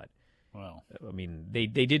thinking, but... Well, I mean, they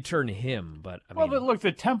did turn him, but but look,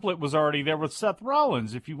 the template was already there with Seth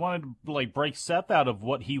Rollins. If you wanted to break Seth out of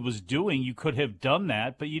what he was doing, you could have done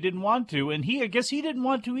that, but you didn't want to. And I guess he didn't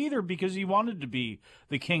want to either because he wanted to be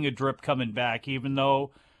the king of drip coming back, even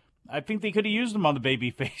though I think they could have used him on the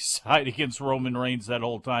babyface side against Roman Reigns that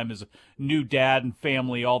whole time as a new dad and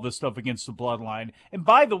family, all this stuff against the bloodline. And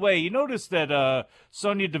by the way, you notice that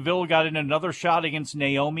Sonya Deville got in another shot against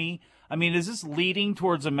Naomi. I mean, is this leading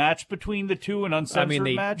towards a match between the two, an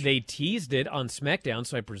uncensored match? They teased it on SmackDown,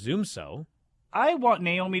 so I presume so. I want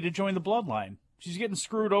Naomi to join the bloodline. She's getting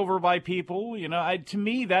screwed over by people. To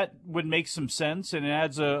me, that would make some sense, and it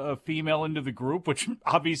adds a female into the group, which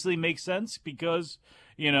obviously makes sense because,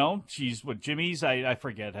 she's what Jimmy's. I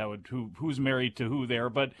forget who's married to who there,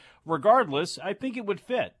 but regardless, I think it would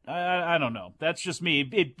fit. I don't know. That's just me.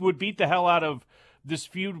 It would beat the hell out of this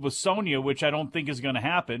feud with Sonya, which I don't think is going to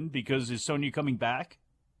happen because is Sonya coming back?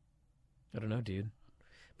 I don't know, dude.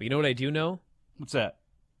 But you know what I do know? What's that?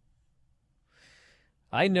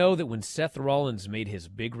 I know that when Seth Rollins made his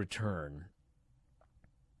big return,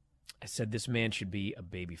 I said this man should be a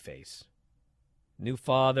babyface. New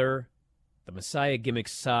father, the Messiah gimmick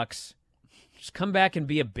sucks. Just come back and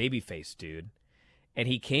be a babyface, dude. And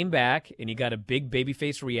he came back, and he got a big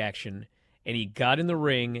babyface reaction, and he got in the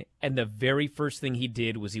ring, and the very first thing he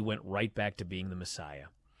did was he went right back to being the Messiah.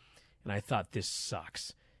 And I thought, this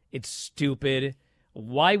sucks. It's stupid.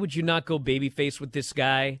 Why would you not go babyface with this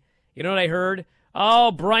guy? You know what I heard? Oh,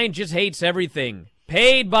 Bryan just hates everything.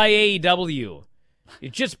 Paid by AEW.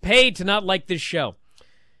 You're just paid to not like this show.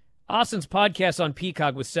 Austin's podcast on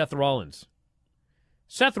Peacock with Seth Rollins.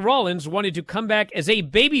 Seth Rollins wanted to come back as a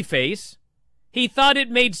babyface. He thought it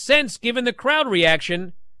made sense given the crowd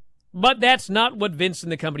reaction. But that's not what Vince and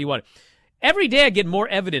the company wanted. Every day I get more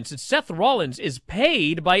evidence that Seth Rollins is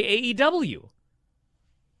paid by AEW.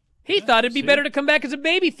 He thought it'd be better to come back as a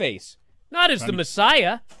babyface, not as the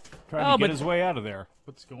Messiah. Trying to get his way out of there.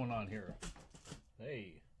 What's going on here?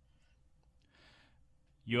 Hey.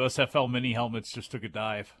 USFL mini helmets just took a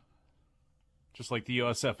dive. Just like the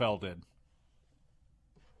USFL did.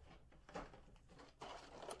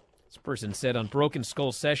 This person said on Broken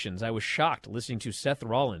Skull Sessions, I was shocked listening to Seth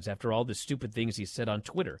Rollins after all the stupid things he said on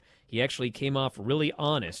Twitter. He actually came off really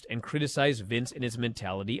honest and criticized Vince and his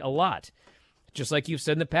mentality a lot. Just like you've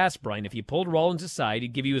said in the past, Bryan, if you pulled Rollins aside,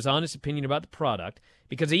 he'd give you his honest opinion about the product,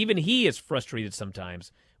 because even he is frustrated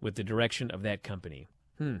sometimes with the direction of that company.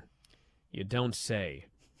 You don't say.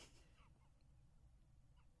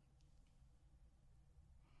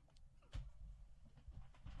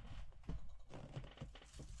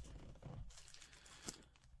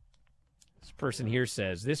 Person here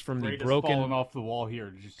says this from the broken. Falling off the wall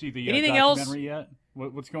here. Did you see the anything documentary else?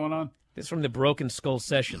 Yet? What's going on? This from the Broken Skull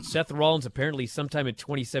Session. Seth Rollins apparently sometime in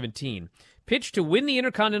 2017 pitched to win the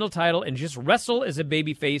Intercontinental title and just wrestle as a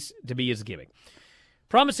babyface to be his gimmick.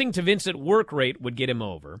 Promising to Vince that work rate would get him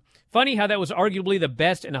over. Funny how that was arguably the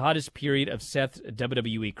best and hottest period of Seth's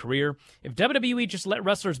WWE career. If WWE just let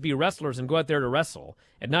wrestlers be wrestlers and go out there to wrestle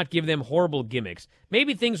and not give them horrible gimmicks,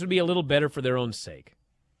 maybe things would be a little better for their own sake.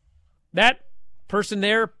 That person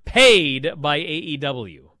there paid by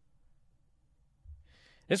AEW.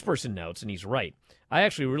 This person notes, and he's right, I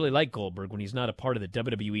actually really like Goldberg when he's not a part of the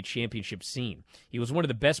WWE Championship scene. He was one of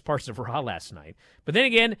the best parts of Raw last night. But then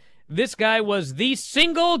again, this guy was the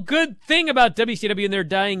single good thing about WCW in their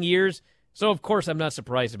dying years, so of course I'm not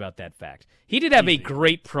surprised about that fact. He did have a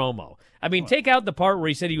great promo. I mean, take out the part where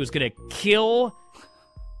he said he was going to kill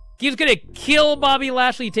Bobby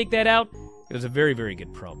Lashley. Take that out. It was a very, very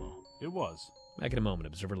good promo. It was. Back in a moment,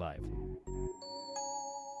 Observer Live.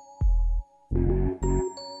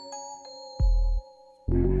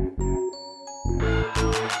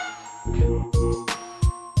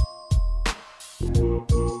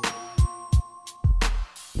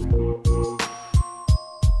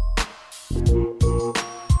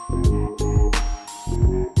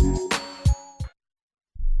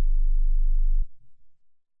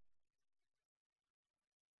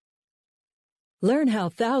 Learn how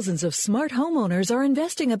thousands of smart homeowners are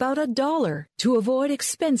investing about $1 to avoid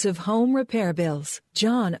expensive home repair bills.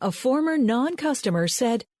 John, a former non-customer,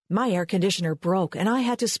 said, "My air conditioner broke and I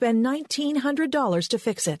had to spend $1,900 to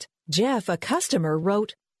fix it." Jeff, a customer,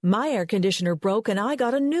 wrote, My air conditioner broke and I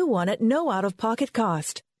got a new one at no out-of-pocket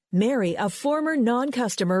cost. Mary, a former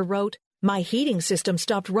non-customer, wrote, my heating system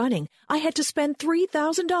stopped running. I had to spend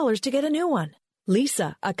 $3,000 to get a new one.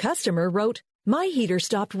 Lisa, a customer, wrote, my heater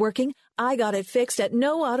stopped working. I got it fixed at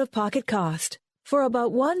no out-of-pocket cost. For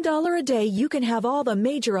about $1 a day, you can have all the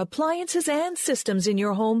major appliances and systems in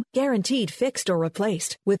your home guaranteed fixed or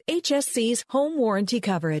replaced with HSC's home warranty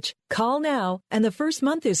coverage. Call now, and the first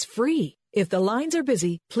month is free. If the lines are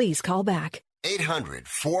busy, please call back.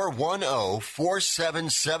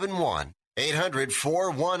 800-410-4771.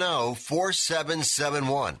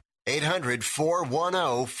 800-410-4771.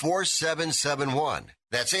 800-410-4771.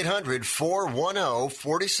 That's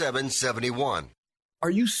 800-410-4771. Are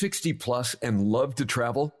you 60 plus and love to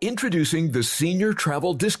travel? Introducing the Senior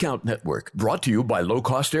Travel Discount Network, brought to you by Low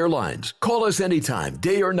Cost Airlines. Call us anytime,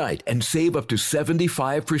 day or night, and save up to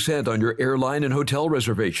 75% on your airline and hotel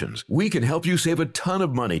reservations. We can help you save a ton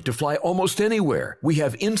of money to fly almost anywhere. We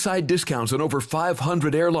have inside discounts on over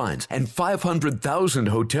 500 airlines and 500,000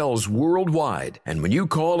 hotels worldwide. And when you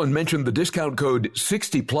call and mention the discount code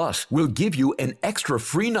 60 plus, we'll give you an extra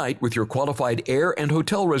free night with your qualified air and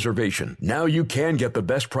hotel reservation. Now you can get the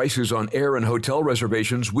best prices on air and hotel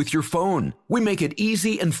reservations with your phone. We make it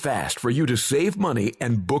easy and fast for you to save money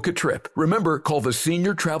and book a trip. Remember, call the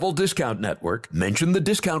Senior Travel Discount Network, mention the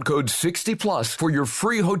discount code 60 plus for your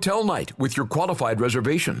free hotel night with your qualified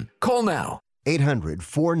reservation. Call now.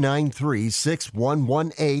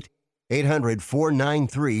 800-493-6118.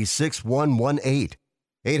 800-493-6118.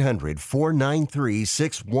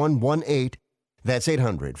 800-493-6118. That's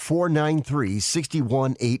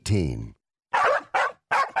 800-493-6118.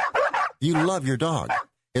 You love your dog.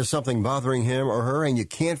 Is something bothering him or her and you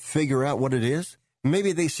can't figure out what it is?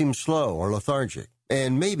 Maybe they seem slow or lethargic,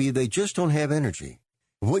 and maybe they just don't have energy.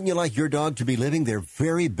 Wouldn't you like your dog to be living their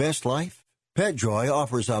very best life? PetJoy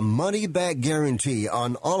offers a money-back guarantee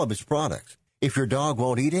on all of its products. If your dog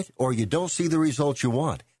won't eat it or you don't see the results you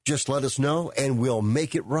want, just let us know and we'll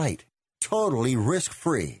make it right. Totally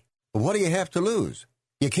risk-free. What do you have to lose?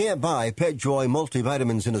 You can't buy PetJoy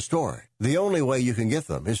multivitamins in a store. The only way you can get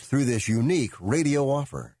them is through this unique radio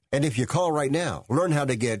offer. And if you call right now, learn how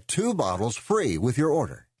to get 2 bottles free with your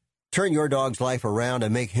order. Turn your dog's life around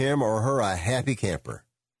and make him or her a happy camper.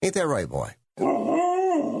 Ain't that right, boy?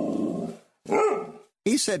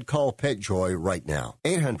 He said call PetJoy right now.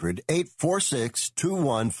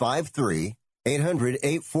 800-846-2153.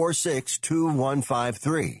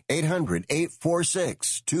 800-846-2153.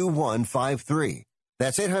 800-846-2153.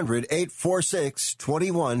 That's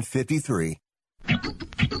 800-846-2153.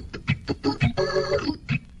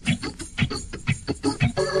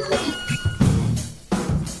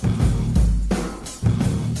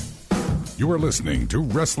 You are listening to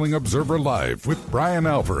Wrestling Observer Live with Bryan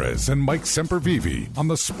Alvarez and Mike Sempervive on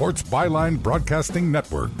the Sports Byline Broadcasting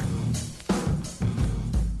Network.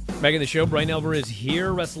 Back in the show, Bryan Alvarez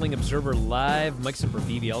here, Wrestling Observer Live. Mike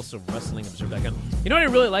Sempervive, also WrestlingObserver.com. You know what I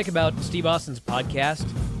really like about Steve Austin's podcast?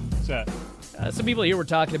 What's that? Some people here were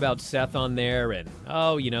talking about Seth on there, and,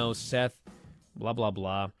 Seth, blah, blah,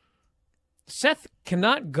 blah. Seth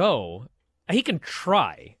cannot go. He can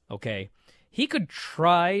try, okay? He could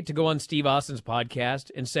try to go on Steve Austin's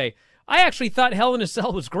podcast and say, I actually thought Hell in a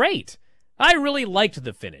Cell was great. I really liked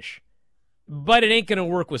the finish. But it ain't going to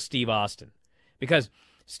work with Steve Austin. Because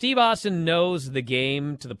Steve Austin knows the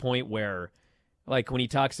game to the point where, like when he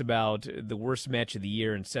talks about the worst match of the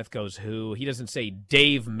year and Seth goes, who? He doesn't say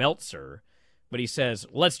Dave Meltzer, but he says,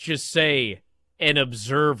 let's just say an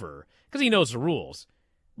observer, because he knows the rules.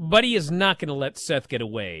 But he is not going to let Seth get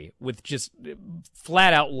away with just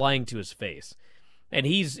flat out lying to his face. And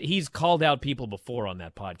he's called out people before on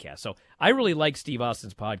that podcast. So I really like Steve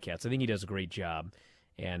Austin's podcast. I think he does a great job.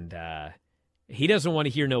 And he doesn't want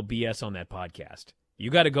to hear no BS on that podcast. You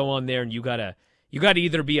got to go on there and you got to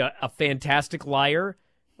either be a fantastic liar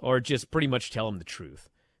or just pretty much tell him the truth.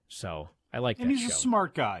 So I like that. And he's show. A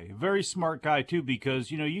smart guy, a very smart guy too, because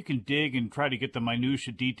you can dig and try to get the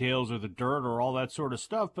minutia details or the dirt or all that sort of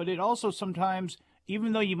stuff, but it also sometimes,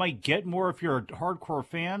 even though you might get more if you're a hardcore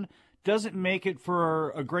fan, doesn't make it for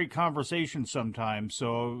a great conversation sometimes.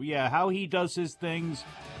 So yeah, how he does his things,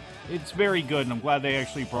 it's very good, and I'm glad they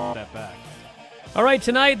actually brought that back. All right,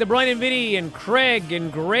 tonight, the Bryan and Vinny and Craig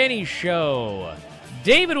and Granny Show.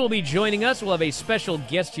 David will be joining us. We'll have a special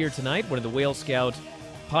guest here tonight, one of the Whale Scout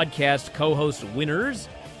podcast co-host winners,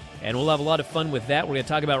 and we'll have a lot of fun with that. We're going to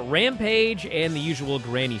talk about Rampage and the usual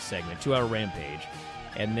Granny segment, 2-hour Rampage.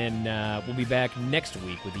 And then we'll be back next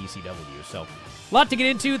week with ECW. So, a lot to get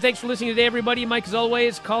into. Thanks for listening today, everybody. Mike, as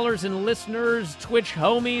always, callers and listeners, Twitch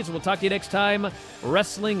homies. We'll talk to you next time.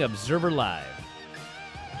 Wrestling Observer Live.